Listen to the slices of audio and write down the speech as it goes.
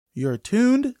You're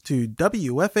tuned to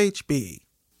WFHB.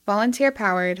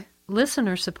 Volunteer-powered,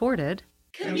 listener-supported,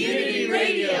 community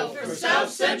radio for South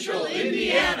Central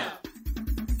Indiana.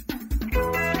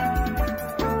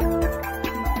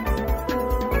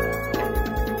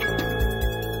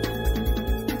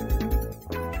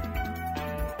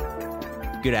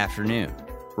 Good afternoon.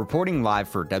 Reporting live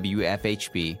for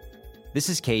WFHB, this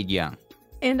is Cade Young.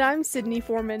 And I'm Sydney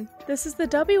Foreman. This is the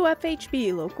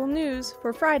WFHB local news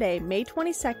for Friday, May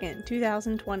 22nd,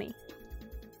 2020.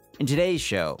 In today's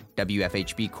show,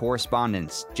 WFHB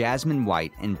correspondents Jasmine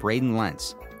White and Braden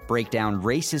Lentz break down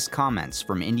racist comments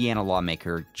from Indiana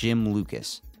lawmaker Jim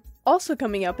Lucas. Also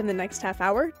coming up in the next half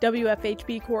hour,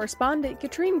 WFHB correspondent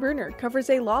Katrine Bruner covers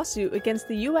a lawsuit against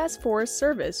the U.S. Forest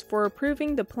Service for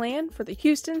approving the plan for the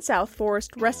Houston South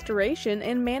Forest Restoration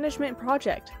and Management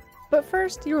Project. But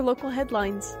first, your local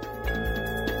headlines.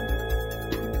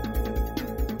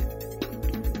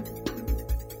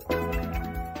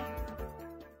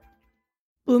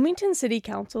 Bloomington City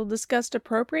Council discussed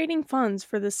appropriating funds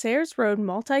for the Sayers Road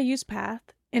multi-use path,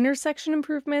 intersection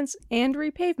improvements, and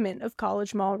repavement of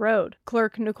College Mall Road.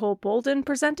 Clerk Nicole Bolden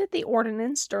presented the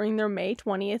ordinance during their May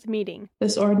 20th meeting.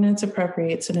 This ordinance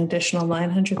appropriates an additional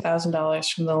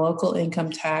 $900,000 from the local income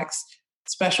tax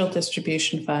special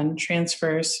distribution fund,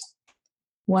 transfers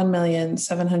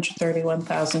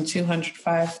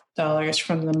 $1,731,205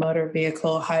 from the Motor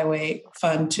Vehicle Highway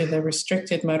Fund to the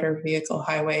Restricted Motor Vehicle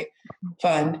Highway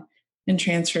Fund, and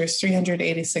transfers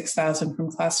 $386,000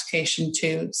 from Classification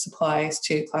 2 supplies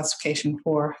to Classification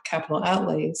 4 capital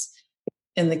outlays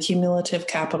in the Cumulative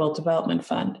Capital Development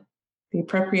Fund. The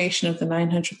appropriation of the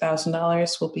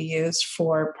 $900,000 will be used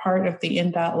for part of the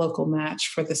INDOT local match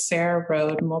for the Sarah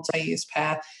Road multi-use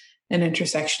path and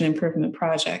intersection improvement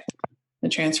project. The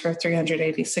transfer of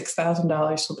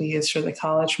 $386,000 will be used for the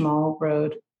College Mall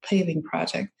Road paving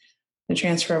project. The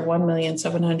transfer of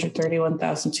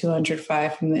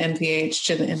 $1,731,205 from the MVH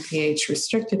to the MVH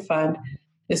Restricted Fund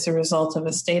is the result of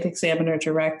a state examiner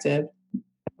directive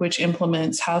which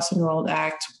implements House Enrolled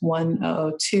Act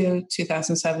 1002,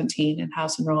 2017 and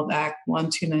House Enrolled Act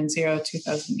 1290,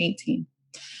 2018.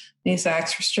 These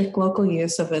acts restrict local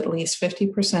use of at least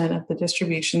 50% of the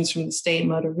distributions from the state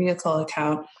motor vehicle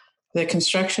account for the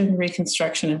construction,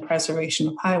 reconstruction, and preservation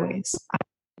of highways.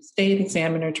 The state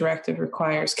examiner directive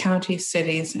requires counties,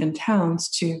 cities, and towns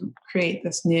to create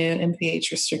this new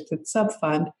MVH restricted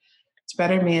subfund to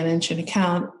better manage an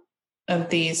account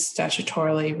of these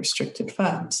statutorily restricted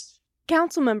funds.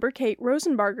 Councilmember Kate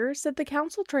Rosenbarger said the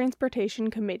Council Transportation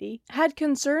Committee had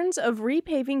concerns of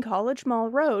repaving College Mall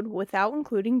Road without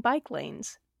including bike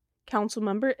lanes.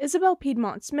 Councilmember Isabel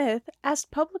Piedmont Smith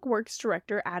asked Public Works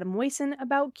Director Adam Wason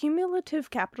about Cumulative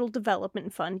Capital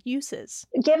Development Fund uses.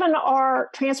 Given our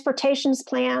transportation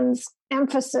plan's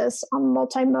emphasis on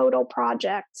multimodal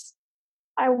projects,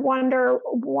 I wonder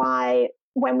why,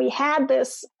 when we had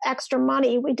this extra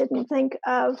money, we didn't think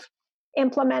of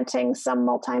implementing some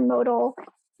multimodal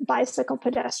bicycle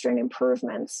pedestrian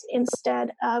improvements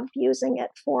instead of using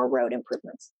it for road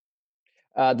improvements.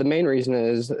 The main reason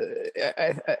is,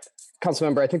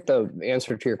 Councilmember, I think the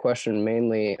answer to your question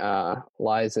mainly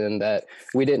lies in that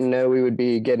we didn't know we would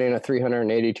be getting a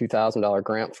 $382,000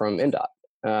 grant from INDOT.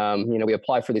 We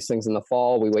apply for these things in the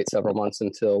fall. We wait several months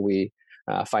until we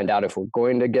find out if we're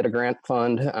going to get a grant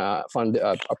fund a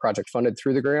project funded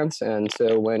through the grants. And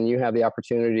so when you have the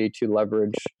opportunity to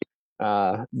leverage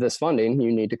this funding,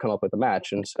 you need to come up with a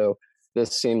match. And so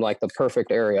this seemed like the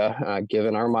perfect area,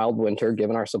 given our mild winter,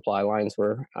 given our supply lines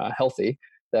were healthy,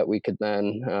 that we could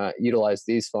then utilize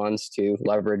these funds to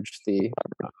leverage the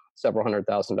several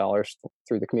 $100,000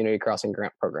 through the Community Crossing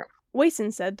Grant Program.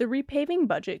 Wason said the repaving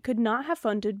budget could not have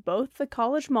funded both the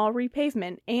College Mall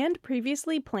repavement and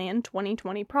previously planned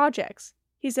 2020 projects.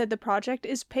 He said the project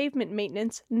is pavement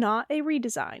maintenance, not a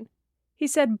redesign. He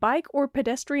said bike or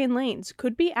pedestrian lanes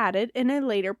could be added in a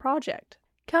later project.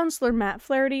 Councilor Matt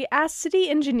Flaherty asked City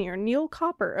Engineer Neil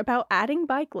Copper about adding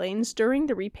bike lanes during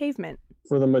the repavement.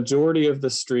 For the majority of the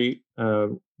street,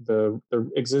 the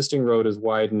existing road is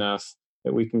wide enough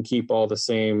that we can keep all the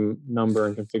same number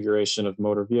and configuration of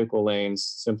motor vehicle lanes,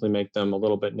 simply make them a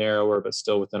little bit narrower, but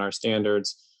still within our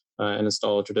standards, and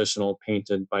install a traditional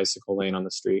painted bicycle lane on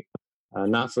the street.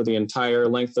 Not for the entire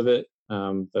length of it.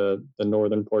 The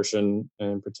northern portion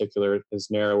in particular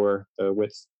is narrower. The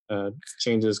width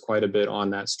changes quite a bit on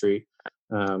that street.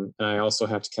 And I also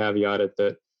have to caveat it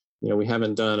that, we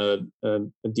haven't done a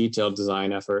detailed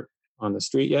design effort on the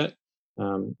street yet.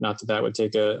 Not that would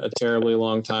take a terribly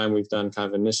long time. We've done kind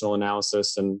of initial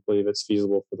analysis and believe it's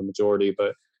feasible for the majority,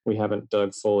 but we haven't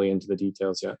dug fully into the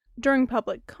details yet. During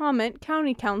public comment,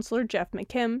 County Councilor Jeff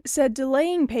McKim said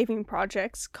delaying paving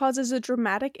projects causes a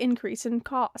dramatic increase in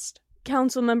cost.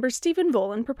 Councilmember Stephen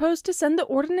Volan proposed to send the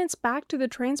ordinance back to the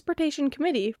Transportation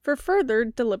Committee for further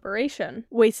deliberation.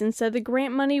 Wason said the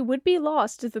grant money would be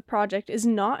lost if the project is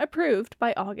not approved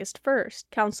by August 1st.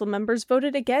 Council members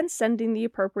voted against sending the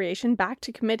appropriation back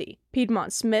to committee.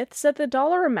 Piedmont Smith said the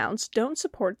dollar amounts don't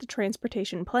support the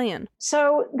transportation plan.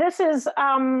 So this is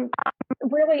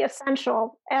really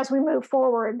essential as we move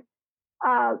forward.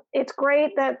 It's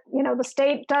great that, the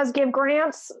state does give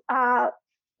grants,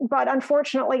 but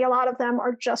unfortunately, a lot of them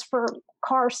are just for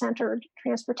car-centered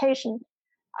transportation.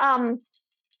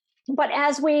 But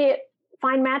as we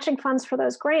find matching funds for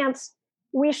those grants,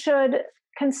 we should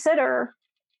consider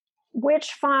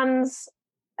which funds,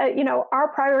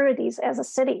 our priorities as a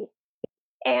city.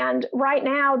 And right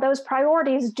now, those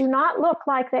priorities do not look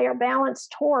like they are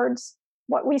balanced towards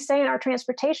what we say in our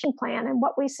transportation plan, and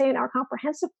what we say in our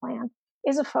comprehensive plan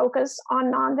is a focus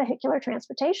on non-vehicular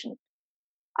transportation.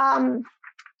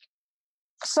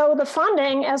 So the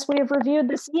funding, as we have reviewed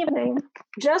this evening,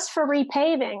 just for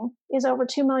repaving is over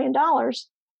 $2 million.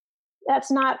 That's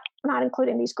not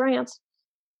including these grants.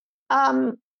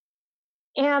 And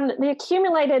the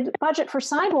accumulated budget for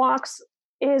sidewalks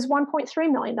is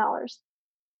 $1.3 million.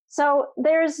 So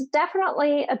there's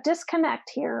definitely a disconnect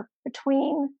here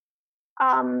between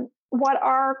what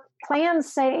our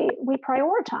plans say we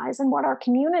prioritize and what our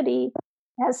community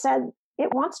has said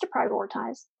it wants to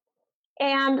prioritize,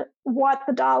 and what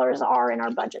the dollars are in our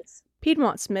budgets.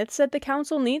 Piedmont Smith said the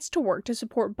council needs to work to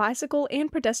support bicycle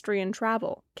and pedestrian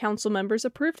travel. Council members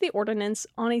approved the ordinance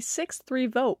on a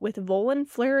 6-3 vote, with Volan,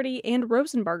 Flaherty, and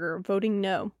Rosenberger voting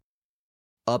no.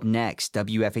 Up next,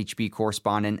 WFHB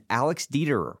correspondent Alex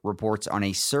Dieterer reports on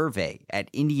a survey at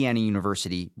Indiana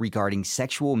University regarding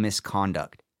sexual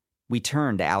misconduct. We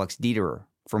turn to Alex Dieterer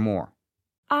for more.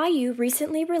 IU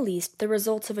recently released the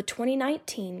results of a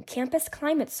 2019 campus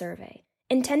climate survey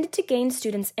intended to gain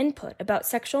students' input about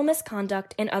sexual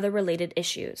misconduct and other related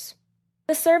issues.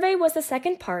 The survey was the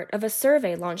second part of a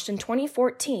survey launched in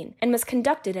 2014 and was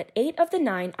conducted at 8 of the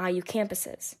 9 IU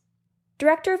campuses.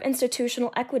 Director of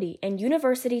Institutional Equity and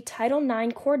University Title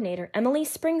IX Coordinator Emily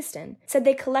Springston said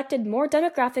they collected more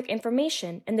demographic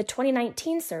information in the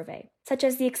 2019 survey, such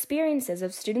as the experiences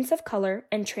of students of color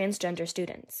and transgender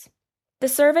students. The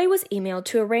survey was emailed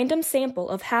to a random sample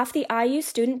of half the IU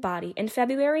student body in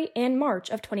February and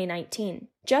March of 2019.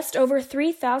 Just over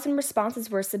 3,000 responses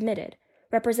were submitted,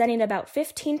 representing about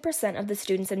 15% of the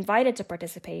students invited to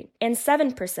participate and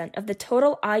 7% of the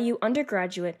total IU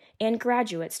undergraduate and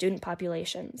graduate student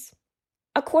populations.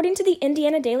 According to the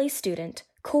Indiana Daily Student,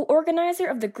 co-organizer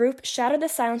of the group Shatter the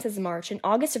Silences March in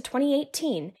August of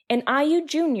 2018, an IU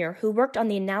junior who worked on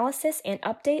the analysis and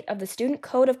update of the Student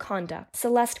Code of Conduct,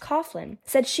 Celeste Coughlin,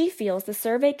 said she feels the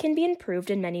survey can be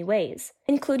improved in many ways,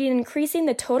 including increasing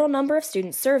the total number of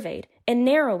students surveyed and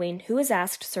narrowing who is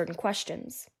asked certain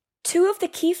questions. Two of the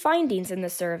key findings in the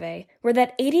survey were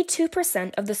that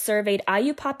 82% of the surveyed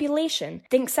IU population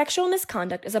think sexual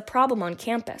misconduct is a problem on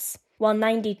campus, while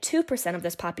 92% of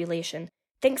this population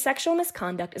think sexual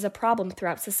misconduct is a problem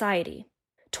throughout society.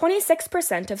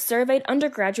 26% of surveyed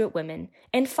undergraduate women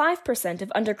and 5%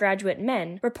 of undergraduate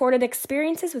men reported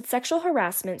experiences with sexual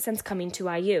harassment since coming to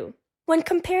IU. When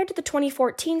compared to the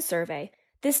 2014 survey,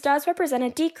 this does represent a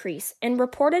decrease in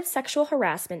reported sexual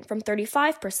harassment from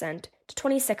 35% to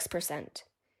 26%.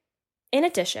 In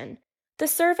addition, the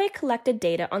survey collected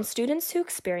data on students who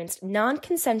experienced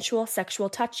non-consensual sexual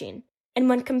touching, and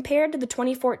when compared to the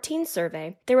 2014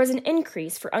 survey, there was an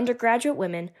increase for undergraduate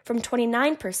women from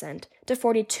 29% to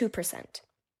 42%.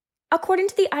 According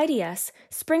to the IDS,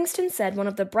 Springston said one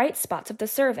of the bright spots of the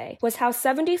survey was how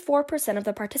 74% of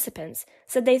the participants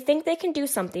said they think they can do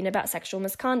something about sexual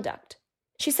misconduct.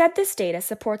 She said this data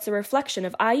supports a reflection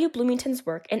of IU Bloomington's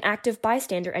work in active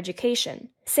bystander education,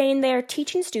 saying they are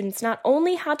teaching students not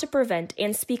only how to prevent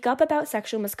and speak up about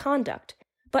sexual misconduct,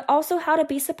 but also how to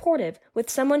be supportive with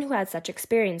someone who had such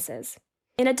experiences.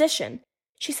 In addition,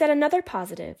 she said another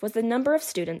positive was the number of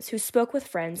students who spoke with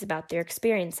friends about their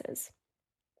experiences.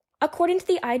 According to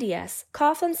the IDS,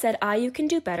 Coughlin said IU can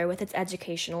do better with its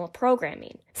educational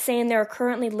programming, saying there are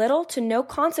currently little to no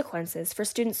consequences for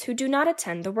students who do not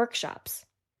attend the workshops.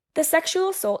 The sexual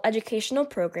assault educational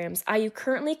programs IU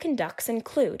currently conducts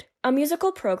include a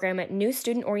musical program at New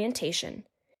Student Orientation,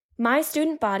 My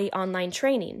Student Body online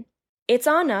training, It's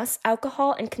On Us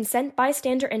Alcohol and Consent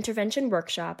Bystander Intervention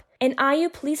Workshop, and IU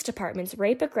Police Department's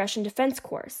Rape Aggression Defense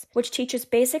course, which teaches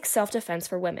basic self-defense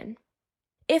for women.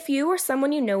 If you or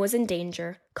someone you know is in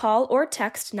danger, call or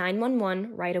text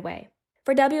 911 right away.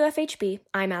 For WFHB,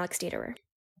 I'm Alex Dieterer.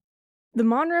 The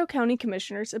Monroe County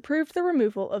Commissioners approved the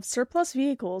removal of surplus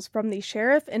vehicles from the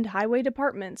sheriff and highway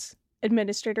departments.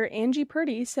 Administrator Angie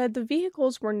Purdy said the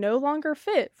vehicles were no longer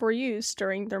fit for use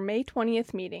during their May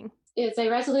 20th meeting. It's a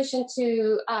resolution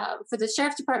for the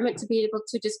sheriff's department to be able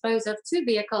to dispose of 2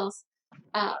 vehicles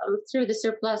through the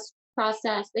surplus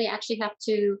process. They actually have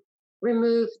to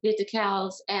remove the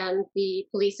decals and the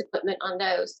police equipment on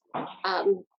those.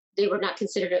 They were not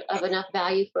considered of enough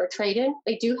value for a trade-in.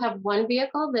 They do have 1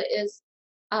 vehicle that is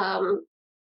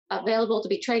available to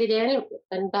be traded in,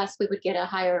 and thus we would get a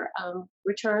higher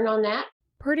return on that.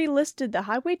 Purdy listed the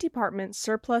Highway Department's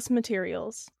surplus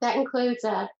materials. That includes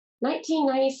a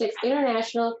 1996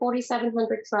 International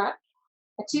 4700 truck,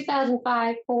 a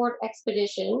 2005 Ford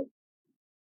Expedition,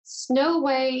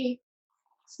 snowplows,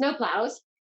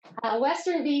 a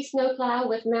Western V snowplow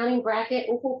with mounting bracket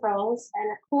and controls,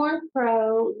 and a Corn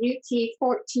Pro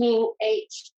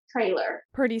UT14H trailer.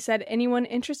 Purdy said anyone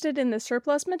interested in the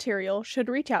surplus material should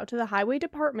reach out to the Highway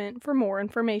Department for more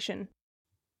information.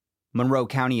 Monroe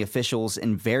County officials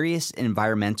and various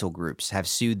environmental groups have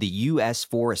sued the U.S.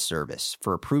 Forest Service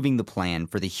for approving the plan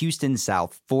for the Houston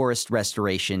South Forest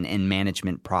Restoration and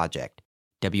Management Project.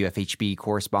 WFHB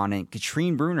correspondent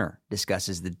Katrine Bruner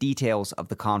discusses the details of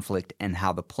the conflict and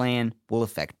how the plan will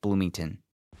affect Bloomington.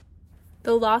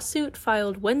 The lawsuit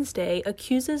filed Wednesday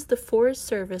accuses the Forest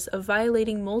Service of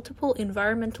violating multiple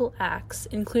environmental acts,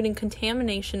 including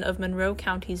contamination of Monroe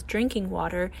County's drinking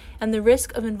water and the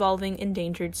risk of involving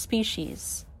endangered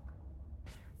species.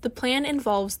 The plan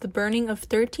involves the burning of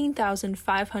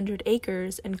 13,500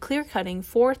 acres and clear-cutting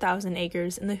 4,000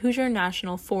 acres in the Hoosier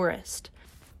National Forest.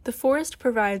 The forest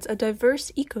provides a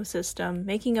diverse ecosystem,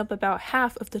 making up about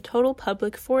half of the total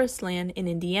public forest land in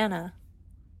Indiana.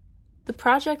 The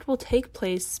project will take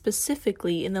place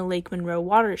specifically in the Lake Monroe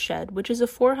watershed, which is a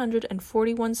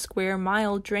 441 square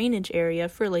mile drainage area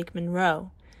for Lake Monroe.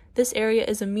 This area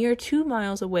is a mere 2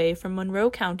 miles away from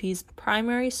Monroe County's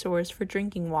primary source for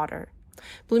drinking water.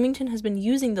 Bloomington has been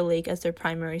using the lake as their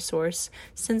primary source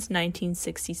since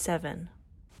 1967.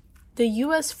 The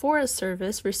U.S. Forest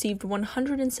Service received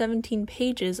 117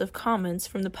 pages of comments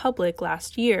from the public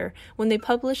last year when they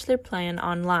published their plan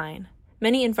online.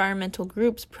 Many environmental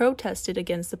groups protested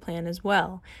against the plan as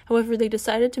well. However, they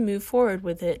decided to move forward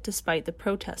with it despite the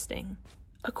protesting.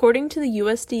 According to the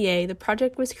USDA, the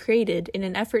project was created in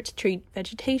an effort to treat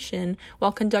vegetation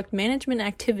while conduct management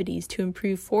activities to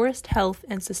improve forest health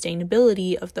and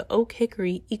sustainability of the oak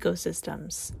hickory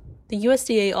ecosystems. The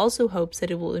USDA also hopes that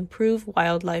it will improve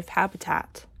wildlife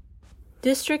habitat.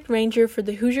 District Ranger for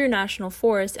the Hoosier National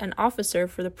Forest and officer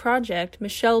for the project,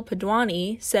 Michelle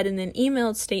Padwani, said in an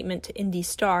emailed statement to Indy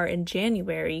Star in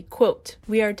January, quote,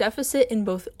 "We are deficit in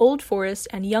both old forest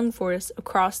and young forest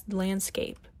across the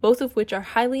landscape, both of which are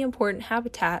highly important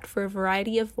habitat for a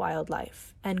variety of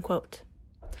wildlife," end quote.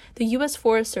 The U.S.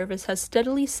 Forest Service has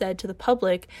steadily said to the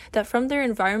public that from their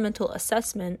environmental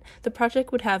assessment, the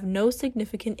project would have no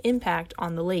significant impact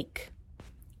on the lake.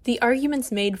 The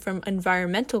arguments made from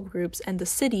environmental groups and the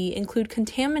city include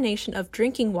contamination of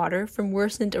drinking water from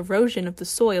worsened erosion of the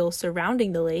soil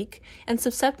surrounding the lake and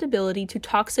susceptibility to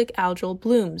toxic algal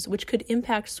blooms, which could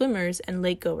impact swimmers and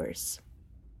lakegoers.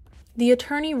 The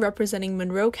attorney representing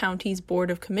Monroe County's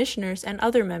Board of Commissioners and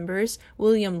other members,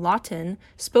 William Lawton,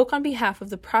 spoke on behalf of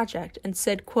the project and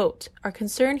said, quote, "Our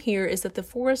concern here is that the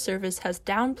Forest Service has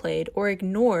downplayed or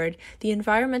ignored the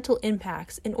environmental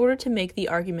impacts in order to make the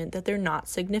argument that they're not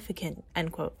significant,"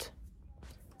 end quote.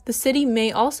 The city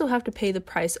may also have to pay the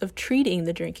price of treating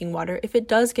the drinking water if it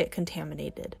does get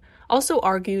contaminated. Also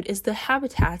argued is the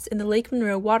habitats in the Lake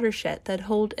Monroe watershed that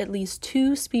hold at least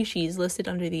 2 species listed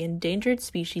under the Endangered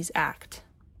Species Act.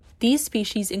 These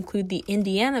species include the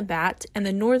Indiana bat and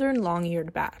the northern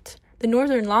long-eared bat. The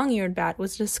northern long-eared bat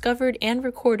was discovered and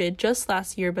recorded just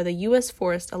last year by the U.S.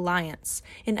 Forest Alliance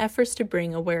in efforts to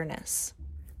bring awareness.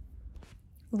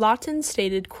 Lawton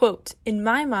stated, quote, "In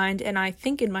my mind, and I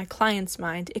think in my client's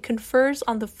mind, it confers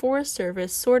on the Forest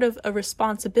Service sort of a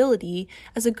responsibility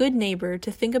as a good neighbor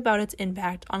to think about its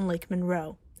impact on Lake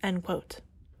Monroe," end quote.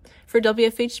 For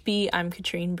WFHB, I'm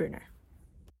Katrine Bruner.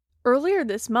 Earlier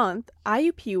this month,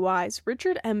 IUPUI's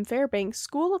Richard M. Fairbanks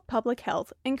School of Public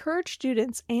Health encouraged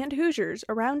students and Hoosiers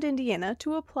around Indiana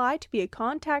to apply to be a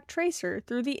contact tracer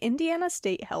through the Indiana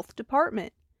State Health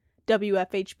Department.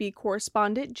 WFHB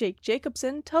correspondent Jake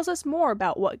Jacobson tells us more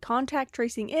about what contact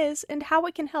tracing is and how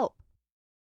it can help.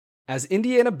 As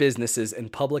Indiana businesses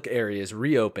and public areas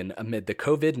reopen amid the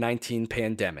COVID-19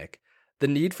 pandemic, the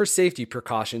need for safety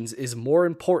precautions is more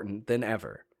important than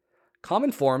ever.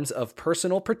 Common forms of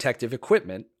personal protective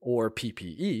equipment, or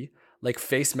PPE, like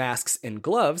face masks and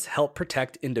gloves, help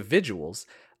protect individuals,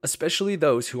 especially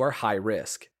those who are high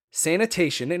risk.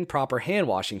 Sanitation and proper hand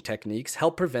washing techniques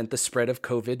help prevent the spread of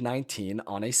COVID-19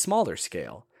 on a smaller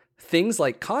scale. Things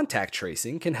like contact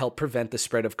tracing can help prevent the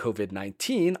spread of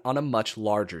COVID-19 on a much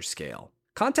larger scale.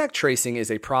 Contact tracing is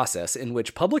a process in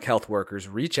which public health workers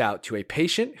reach out to a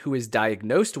patient who is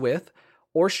diagnosed with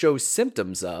or shows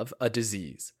symptoms of a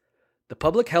disease. The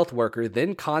public health worker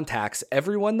then contacts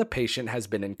everyone the patient has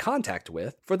been in contact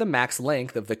with for the max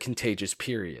length of the contagious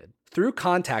period. Through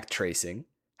contact tracing,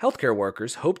 healthcare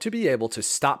workers hope to be able to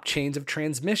stop chains of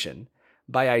transmission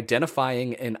by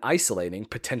identifying and isolating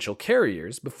potential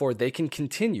carriers before they can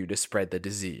continue to spread the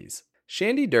disease.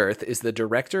 Shandy Dirth is the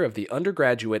director of the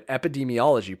undergraduate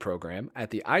epidemiology program at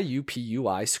the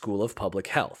IUPUI School of Public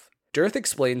Health. Dirth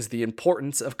explains the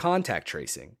importance of contact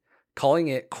tracing, calling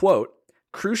it, quote,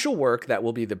 crucial work that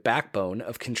will be the backbone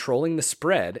of controlling the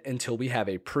spread until we have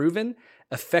a proven,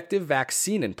 effective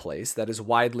vaccine in place that is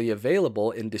widely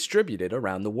available and distributed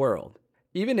around the world.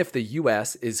 Even if the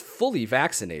U.S. is fully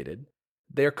vaccinated,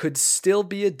 there could still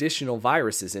be additional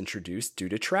viruses introduced due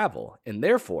to travel, and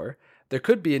therefore, there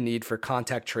could be a need for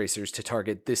contact tracers to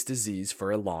target this disease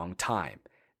for a long time.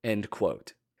 End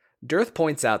quote. Dirth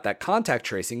points out that contact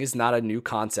tracing is not a new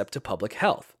concept to public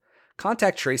health.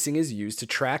 Contact tracing is used to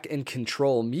track and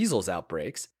control measles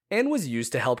outbreaks and was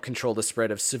used to help control the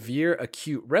spread of severe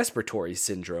acute respiratory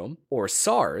syndrome, or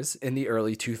SARS, in the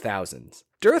early 2000s.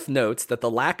 Dirth notes that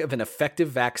the lack of an effective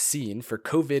vaccine for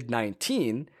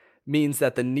COVID-19 means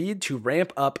that the need to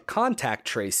ramp up contact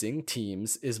tracing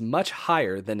teams is much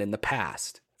higher than in the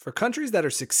past. For countries that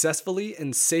are successfully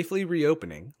and safely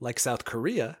reopening, like South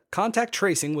Korea, contact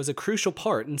tracing was a crucial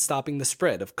part in stopping the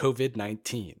spread of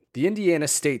COVID-19. The Indiana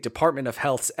State Department of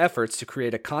Health's efforts to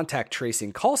create a contact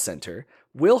tracing call center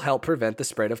will help prevent the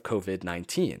spread of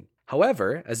COVID-19.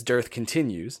 However, as Dirth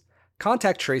continues,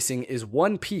 contact tracing is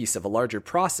one piece of a larger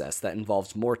process that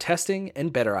involves more testing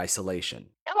and better isolation.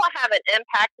 It will have an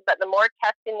impact, but the more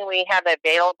testing we have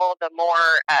available, the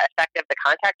more effective the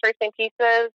contact tracing piece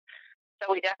is. So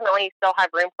we definitely still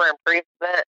have room for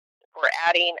improvement for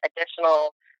adding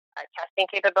additional testing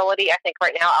capability. I think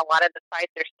right now a lot of the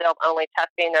sites are still only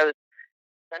testing those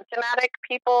symptomatic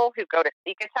people who go to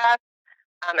seek a test.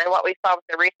 And what we saw with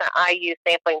the recent IU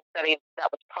sampling study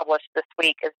that was published this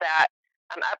week is that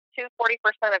up to 40%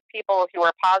 of people who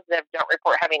are positive don't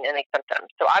report having any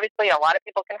symptoms. So obviously a lot of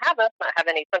people can have this, not have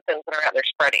any symptoms, and are out there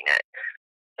spreading it.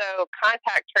 So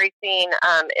contact tracing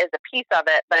is a piece of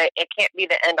it, but it can't be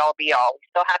the end-all, be-all. We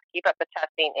still have to keep up the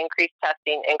testing, increase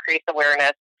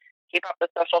awareness, keep up the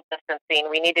social distancing.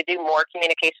 We need to do more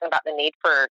communication about the need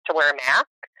to wear a mask.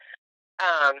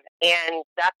 And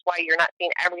that's why you're not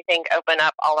seeing everything open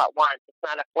up all at once. It's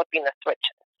not a flipping the switch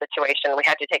situation. We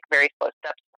have to take very slow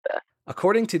steps with this.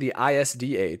 According to the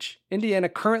ISDH, Indiana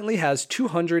currently has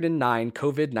 209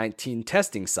 COVID-19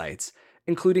 testing sites,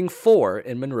 including 4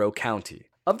 in Monroe County.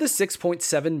 Of the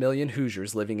 6.7 million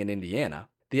Hoosiers living in Indiana,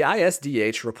 the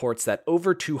ISDH reports that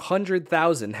over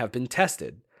 200,000 have been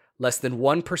tested, less than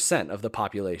 1% of the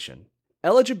population.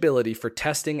 Eligibility for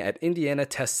testing at Indiana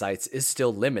test sites is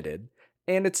still limited,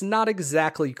 and it's not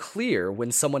exactly clear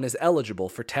when someone is eligible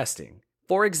for testing.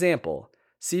 For example,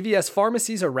 CVS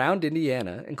pharmacies around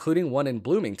Indiana, including one in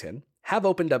Bloomington, have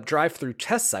opened up drive-through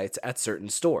test sites at certain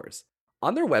stores.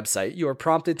 On their website, you are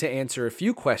prompted to answer a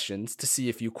few questions to see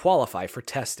if you qualify for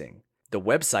testing. The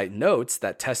website notes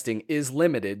that testing is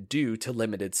limited due to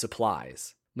limited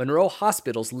supplies. Monroe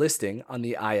Hospital's listing on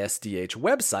the ISDH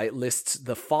website lists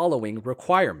the following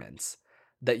requirements: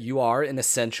 that you are an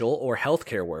essential or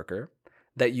healthcare worker,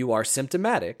 that you are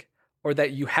symptomatic, or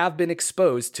that you have been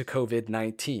exposed to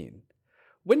COVID-19.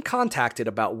 When contacted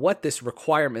about what this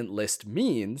requirement list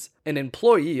means, an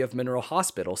employee of Monroe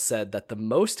Hospital said that the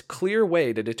most clear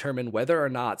way to determine whether or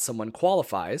not someone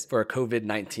qualifies for a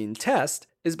COVID-19 test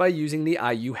is by using the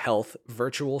IU Health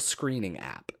virtual screening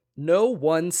app. No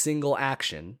one single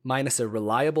action, minus a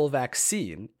reliable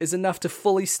vaccine, is enough to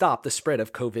fully stop the spread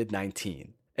of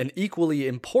COVID-19. An equally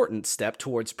important step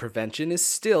towards prevention is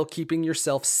still keeping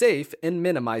yourself safe and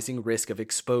minimizing risk of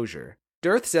exposure.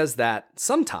 Dirth says that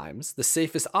sometimes the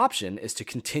safest option is to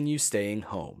continue staying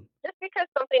home. Just because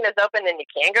something is open and you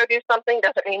can go do something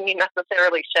doesn't mean you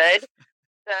necessarily should.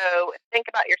 So think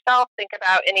about yourself, think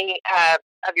about any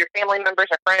of your family members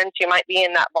or friends who might be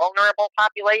in that vulnerable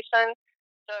population.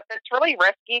 So if it's really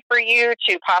risky for you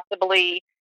to possibly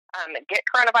get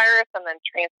coronavirus and then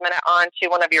transmit it on to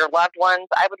one of your loved ones,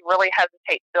 I would really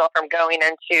hesitate still from going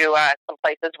into some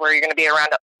places where you're going to be around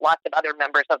lots of other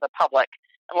members of the public,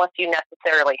 unless you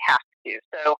necessarily have to.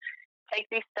 So take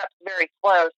these steps very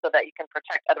slow so that you can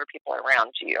protect other people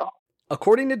around you.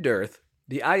 According to Dearth,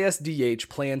 the ISDH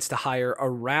plans to hire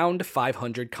around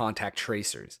 500 contact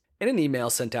tracers. In an email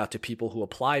sent out to people who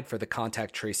applied for the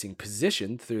contact tracing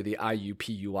position through the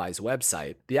IUPUI's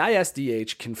website, the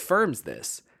ISDH confirms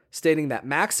this, stating that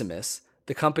Maximus,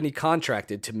 the company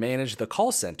contracted to manage the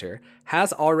call center,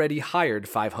 has already hired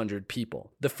 500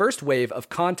 people. The first wave of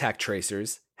contact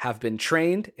tracers have been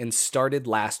trained and started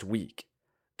last week.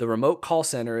 The remote call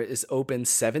center is open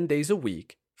 7 days a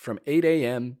week from 8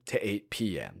 a.m. to 8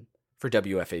 p.m. For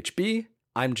WFHB,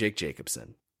 I'm Jake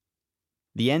Jacobson.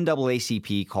 The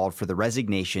NAACP called for the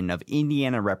resignation of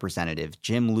Indiana Representative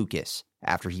Jim Lucas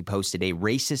after he posted a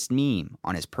racist meme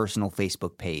on his personal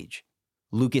Facebook page.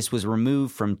 Lucas was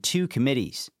removed from 2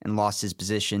 committees and lost his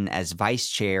position as vice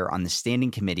chair on the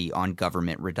Standing Committee on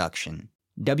Government Reduction.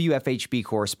 WFHB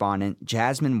correspondent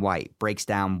Jasmine White breaks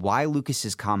down why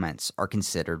Lucas's comments are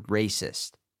considered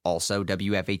racist. Also,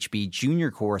 WFHB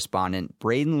junior correspondent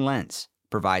Braden Lentz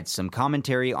provides some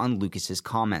commentary on Lucas's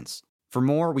comments. For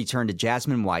more, we turn to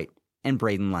Jasmine White and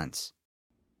Braden Lentz.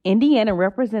 Indiana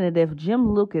Representative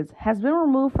Jim Lucas has been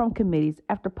removed from committees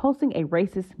after posting a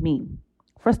racist meme.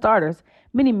 For starters,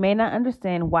 many may not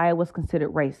understand why it was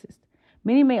considered racist.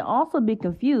 Many may also be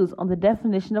confused on the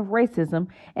definition of racism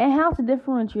and how to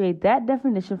differentiate that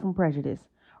definition from prejudice.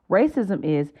 Racism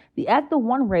is the act of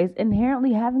one race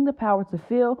inherently having the power to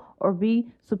feel or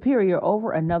be superior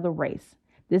over another race.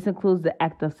 This includes the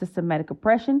act of systematic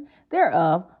oppression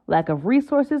thereof, lack of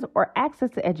resources or access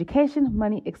to education,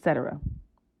 money, etc.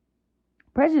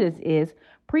 Prejudice is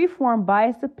preformed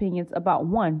biased opinions about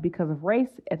one because of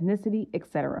race, ethnicity,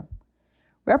 etc.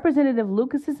 Representative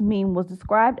Lucas's meme was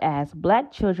described as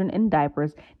black children in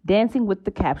diapers dancing with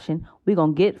the caption, "We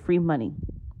gon' get free money."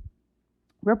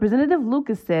 Representative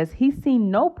Lucas says he's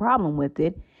seen no problem with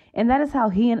it, and that is how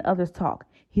he and others talk,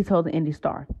 he told the Indy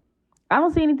Star. I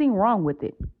don't see anything wrong with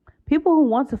it. People who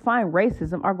want to find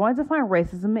racism are going to find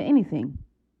racism in anything.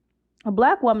 A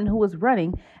black woman who was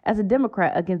running as a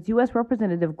Democrat against U.S.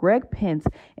 Representative Greg Pence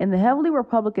in the heavily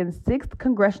Republican 6th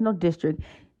Congressional District,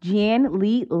 Jeanne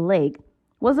Lee Lake,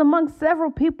 was among several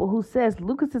people who says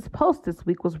Lucas's post this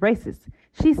week was racist.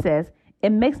 She says,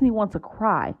 "It makes me want to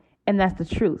cry, and that's the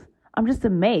truth. I'm just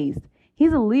amazed.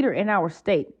 He's a leader in our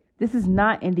state. This is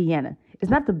not Indiana.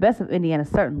 It's not the best of Indiana,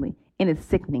 certainly, and it's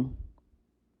sickening."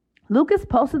 Lucas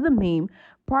posted the meme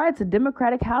prior to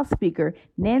Democratic House Speaker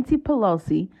Nancy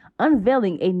Pelosi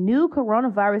unveiling a new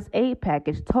coronavirus aid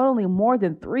package totaling more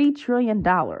than $3 trillion.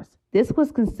 This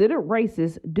was considered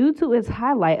racist due to its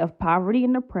highlight of poverty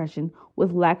and oppression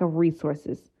with lack of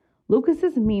resources.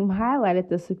 Lucas's meme highlighted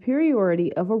the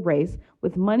superiority of a race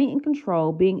with money and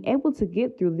control being able to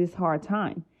get through this hard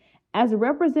time. As a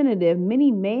representative,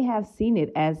 many may have seen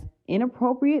it as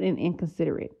inappropriate and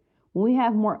inconsiderate. When we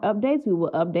have more updates, we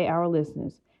will update our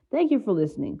listeners. Thank you for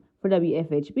listening. For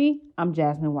WFHB, I'm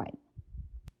Jasmine White.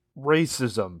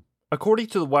 Racism. According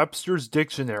to the Webster's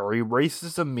Dictionary,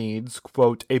 racism means,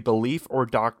 quote, a belief or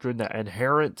doctrine that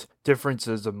inherent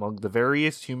differences among the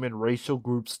various human racial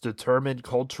groups determine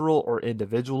cultural or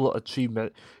individual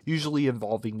achievement, usually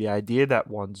involving the idea that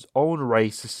one's own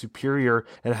race is superior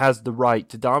and has the right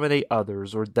to dominate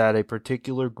others, or that a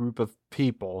particular group of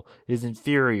people is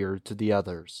inferior to the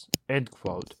others, end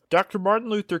quote. Dr. Martin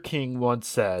Luther King once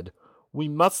said, "We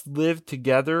must live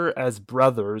together as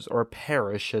brothers or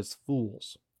perish as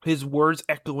fools." His words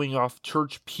echoing off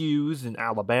church pews in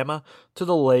Alabama to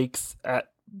the lakes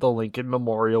at the Lincoln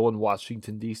Memorial in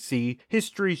Washington, D.C.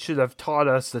 History should have taught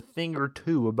us a thing or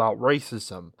two about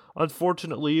racism.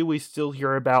 Unfortunately, we still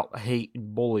hear about hate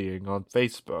and bullying on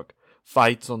Facebook,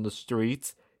 fights on the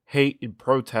streets, hate and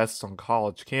protests on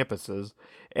college campuses,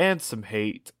 and some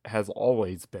hate has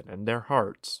always been in their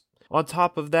hearts. On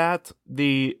top of that,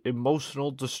 the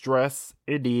emotional distress,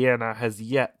 Indiana has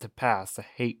yet to pass a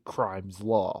hate crimes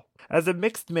law. As a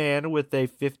mixed man with a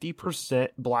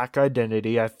 50% black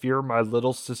identity, I fear my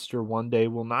little sister one day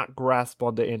will not grasp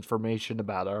on the information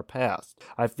about our past.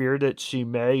 I fear that she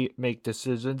may make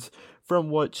decisions from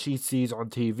what she sees on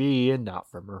TV and not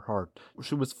from her heart.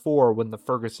 She was 4 when the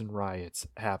Ferguson riots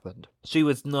happened. She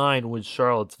was 9 when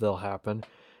Charlottesville happened.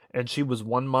 And she was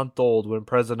 1 month old when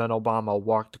President Obama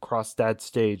walked across that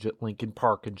stage at Lincoln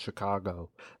Park in Chicago.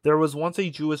 There was once a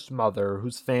Jewish mother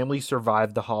whose family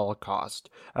survived the Holocaust.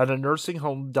 At a nursing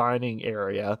home dining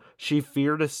area, she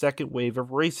feared a second wave of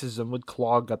racism would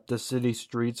clog up the city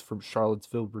streets from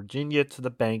Charlottesville, Virginia to the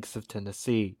banks of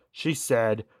Tennessee. She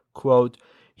said, quote,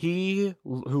 "He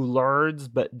who learns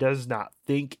but does not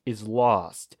think is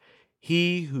lost.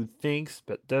 He who thinks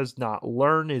but does not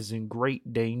learn is in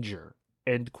great danger."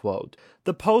 end quote.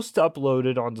 The post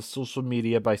uploaded onto social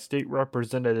media by State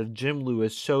Representative Jim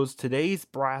Lewis shows today's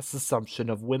brass assumption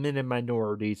of women and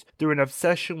minorities through an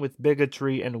obsession with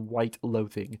bigotry and white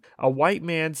loathing. A white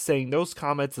man saying those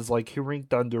comments is like hearing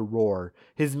thunder roar.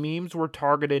 His memes were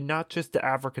targeted not just to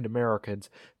African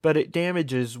Americans, but it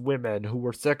damages women who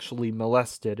were sexually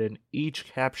molested, and each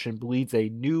caption bleeds a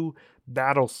new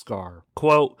battle scar.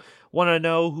 Quote, "Want to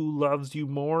know who loves you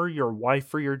more, your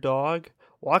wife or your dog?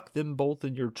 Lock them both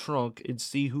in your trunk and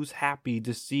see who's happy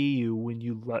to see you when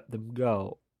you let them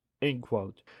go." End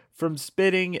quote. From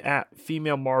spitting at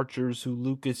female marchers who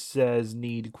Lucas says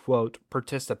need, quote,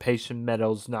 participation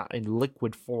medals not in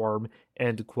liquid form,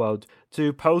 end quote,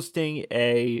 to posting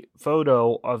a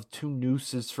photo of two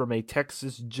nooses from a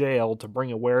Texas jail to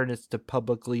bring awareness to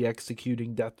publicly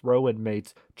executing death row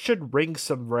inmates should ring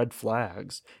some red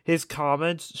flags. His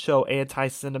comments show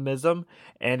anti-Semitism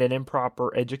and an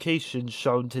improper education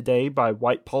shown today by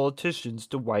white politicians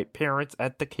to white parents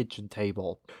at the kitchen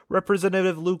table.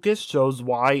 Representative Lucas shows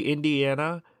why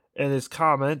Indiana and his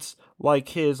comments, like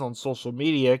his on social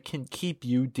media, can keep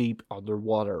you deep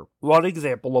underwater. One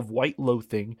example of white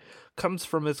loathing comes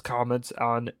from his comments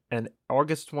on an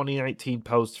August 2019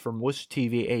 post from Wish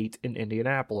TV 8 in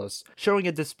Indianapolis, showing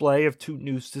a display of two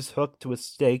nooses hooked to a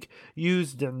stake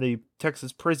used in the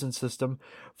Texas prison system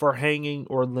for hanging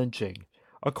or lynching.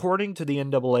 According to the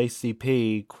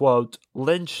NAACP, quote,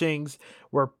 lynchings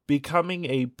were becoming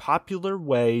a popular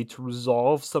way to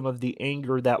resolve some of the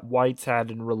anger that whites had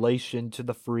in relation to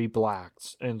the free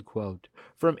blacks, end quote.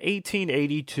 From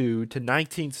 1882 to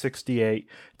 1968,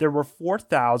 there were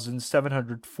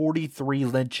 4,743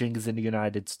 lynchings in the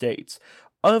United States.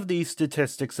 Of these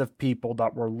statistics of people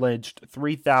that were lynched,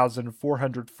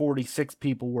 3,446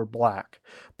 people were black.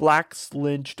 Blacks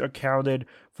lynched accounted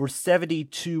for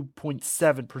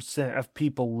 72.7% of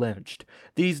people lynched.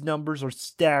 These numbers are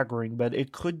staggering, but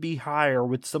it could be higher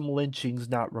with some lynchings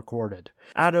not recorded.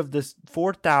 Out of the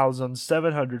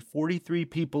 4,743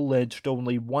 people lynched,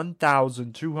 only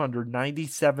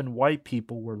 1,297 white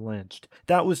people were lynched.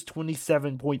 That was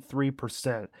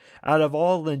 27.3%. Out of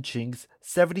all lynchings,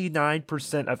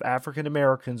 79% of African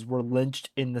Americans were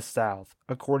lynched in the South.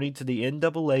 According to the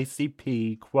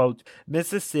NAACP, quote,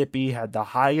 Mississippi had the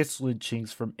highest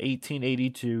lynchings from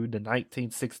 1882 to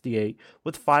 1968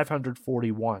 with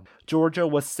 541. Georgia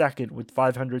was second with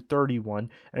 531,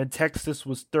 and Texas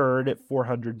was third at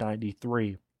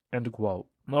 493, end quote.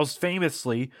 Most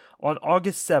famously, on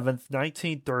August 7,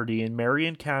 1930, in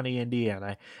Marion County,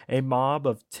 Indiana, a mob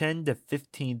of 10 to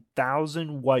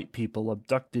 15,000 white people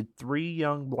abducted three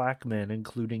young black men,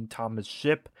 including Thomas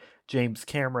Shipp, James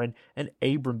Cameron, and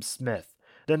Abram Smith.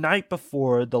 The night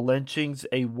before the lynchings,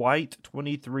 a white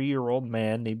 23-year-old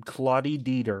man named Claudie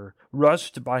Dieter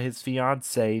rushed by his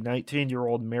fiancée,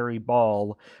 19-year-old Mary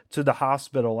Ball, to the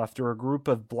hospital after a group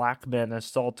of black men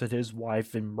assaulted his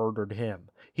wife and murdered him.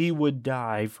 He would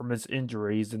die from his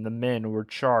injuries, and the men were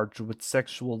charged with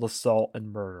sexual assault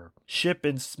and murder. Shipp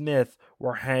and Smith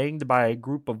were hanged by a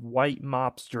group of white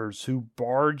mobsters who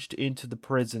barged into the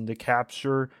prison to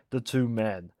capture the two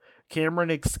men.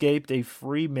 Cameron escaped a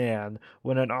free man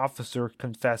when an officer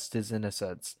confessed his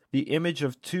innocence. The image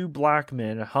of two black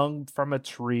men hung from a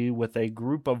tree with a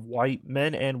group of white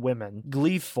men and women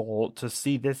gleeful to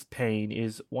see this pain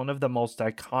is one of the most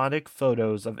iconic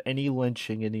photos of any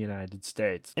lynching in the United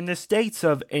States. In the states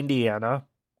of Indiana,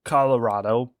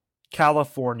 Colorado,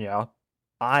 California,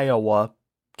 Iowa,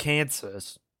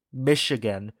 Kansas,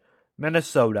 Michigan,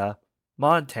 Minnesota,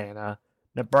 Montana,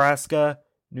 Nebraska,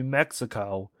 New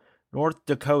Mexico, North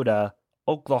Dakota,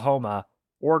 Oklahoma,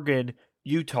 Oregon,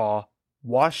 Utah,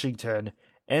 Washington,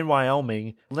 and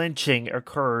Wyoming, lynching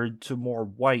occurred to more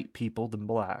white people than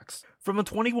blacks. From a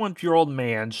 21-year-old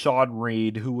man, Sean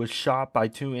Reed, who was shot by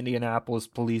two Indianapolis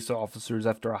police officers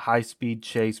after a high-speed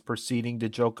chase proceeding to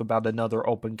joke about another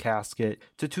open casket,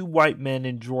 to two white men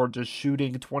in Georgia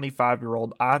shooting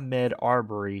 25-year-old Ahmed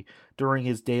Arbery during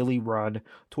his daily run,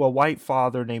 to a white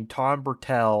father named Tom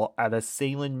Bertel at a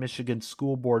Salem, Michigan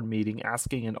school board meeting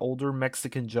asking an older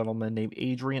Mexican gentleman named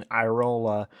Adrian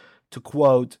Irola to,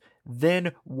 quote,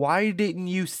 then why didn't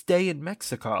you stay in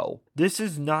Mexico? This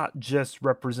is not just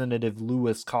Representative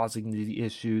Lewis causing the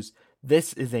issues.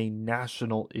 This is a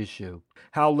national issue.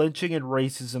 How lynching and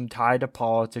racism tie to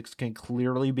politics can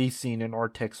clearly be seen in our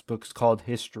textbooks called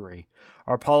history.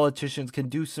 Our politicians can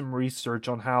do some research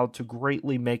on how to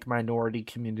greatly make minority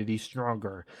communities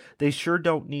stronger. They sure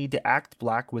don't need to act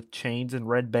black with chains and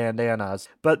red bandanas,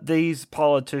 but these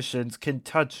politicians can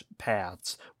touch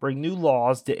paths, bring new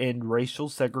laws to end racial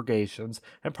segregations,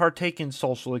 and partake in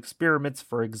social experiments,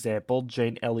 for example,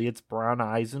 Jane Elliott's brown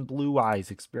eyes and blue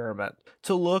eyes experiment,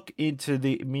 to look into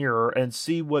the mirror and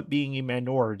see what being a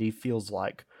minority feels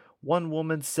like. One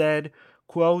woman said,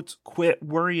 quote, "Quit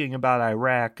worrying about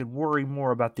Iraq and worry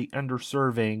more about the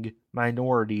underserving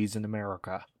minorities in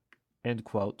America," end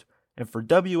quote. And for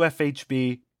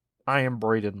WFHB, I am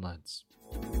Braden Lentz.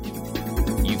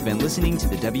 You've been listening to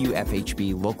the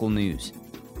WFHB Local News.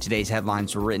 Today's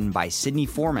headlines were written by Sydney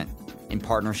Foreman in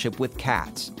partnership with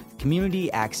CATS,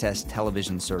 Community Access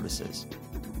Television Services.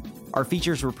 Our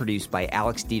features were produced by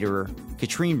Alex Dieterer,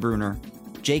 Katrine Bruner,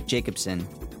 Jake Jacobson,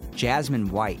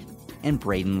 Jasmine White, and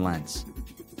Braden Lentz.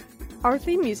 Our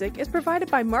theme music is provided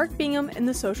by Mark Bingham and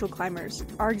the Social Climbers.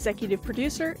 Our executive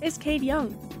producer is Cade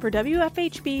Young. For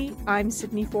WFHB, I'm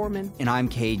Sydney Foreman. And I'm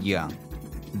Cade Young.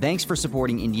 Thanks for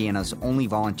supporting Indiana's only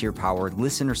volunteer-powered,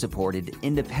 listener-supported,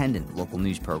 independent local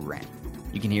news program.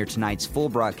 You can hear tonight's full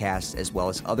broadcast as well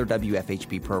as other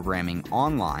WFHB programming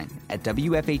online at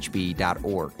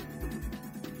WFHB.org.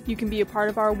 You can be a part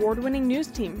of our award-winning news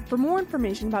team. For more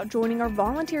information about joining our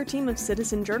volunteer team of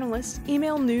citizen journalists,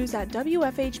 email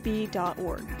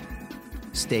news@WFHB.org.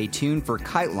 Stay tuned for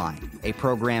Kite Line, a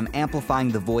program amplifying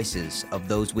the voices of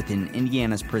those within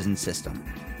Indiana's prison system.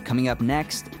 Coming up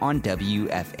next on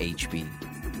WFHB.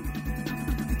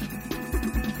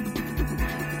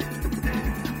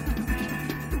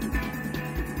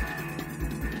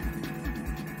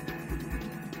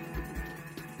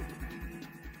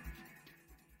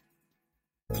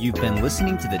 You've been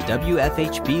listening to the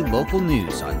WFHB Local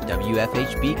News on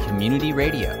WFHB Community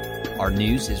Radio. Our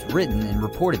news is written and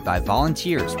reported by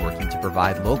volunteers working to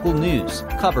provide local news,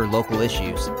 cover local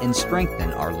issues, and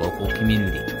strengthen our local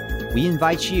community. We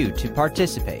invite you to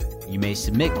participate. You may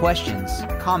submit questions,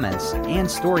 comments, and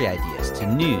story ideas to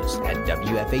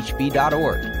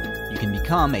news@WFHB.org. You can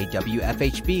become a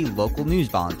WFHB local news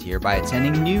volunteer by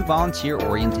attending new volunteer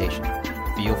orientation.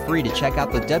 Feel free to check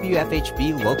out the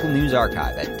WFHB Local News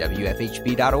Archive at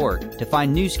WFHB.org to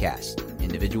find newscasts,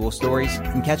 individual stories,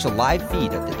 and catch a live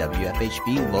feed of the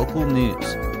WFHB Local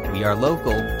News. We are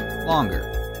local,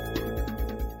 longer,